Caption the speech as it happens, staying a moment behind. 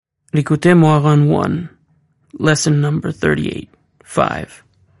Likutey Moharan 1, lesson number 38, 5.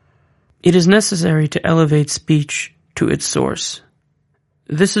 It is necessary to elevate speech to its source.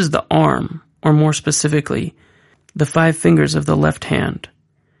 This is the arm, or more specifically, the 5 fingers of the left hand.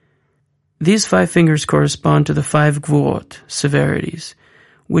 These 5 fingers correspond to the 5 gvurot, severities,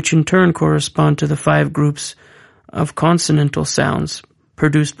 which in turn correspond to the 5 groups of consonantal sounds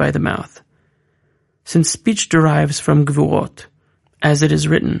produced by the mouth. Since speech derives from gvurot, as it is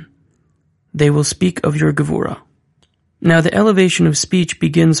written, they will speak of your gevura. Now the elevation of speech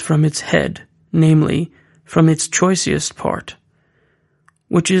begins from its head, namely, from its choicest part,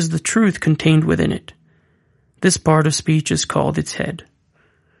 which is the truth contained within it. This part of speech is called its head.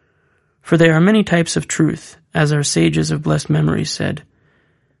 For there are many types of truth, as our sages of blessed memory said,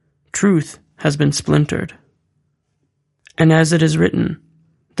 truth has been splintered. And as it is written,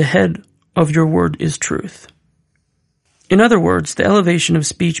 the head of your word is truth. In other words, the elevation of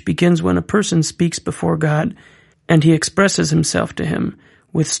speech begins when a person speaks before God and he expresses himself to him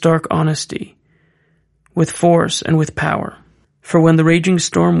with stark honesty, with force and with power. For when the raging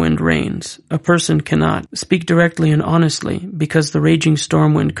storm wind reigns, a person cannot speak directly and honestly because the raging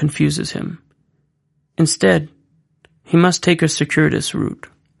storm wind confuses him. Instead, he must take a circuitous route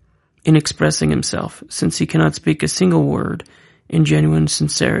in expressing himself, since he cannot speak a single word in genuine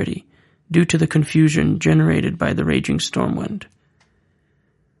sincerity due to the confusion generated by the raging storm wind.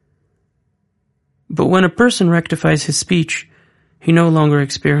 But when a person rectifies his speech, he no longer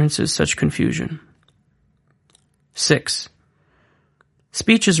experiences such confusion. 6.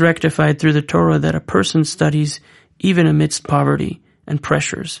 Speech is rectified through the Torah that a person studies even amidst poverty and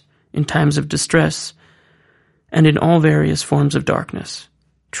pressures, in times of distress, and in all various forms of darkness,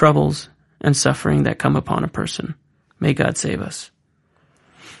 troubles, and suffering that come upon a person. May God save us.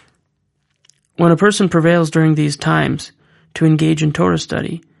 When a person prevails during these times to engage in Torah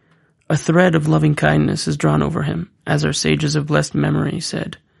study, a thread of loving kindness is drawn over him, as our sages of blessed memory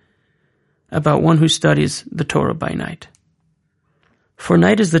said, about one who studies the Torah by night. For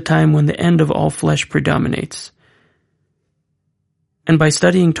night is the time when the end of all flesh predominates. And by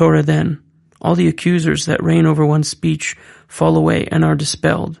studying Torah then, all the accusers that reign over one's speech fall away and are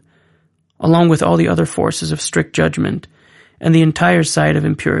dispelled, along with all the other forces of strict judgment and the entire side of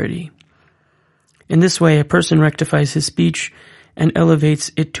impurity. In this way, a person rectifies his speech and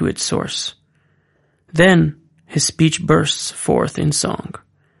elevates it to its source. Then his speech bursts forth in song,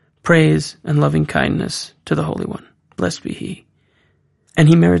 praise and loving kindness to the Holy One. Blessed be He. And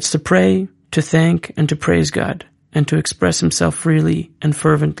he merits to pray, to thank, and to praise God, and to express himself freely and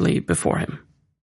fervently before Him.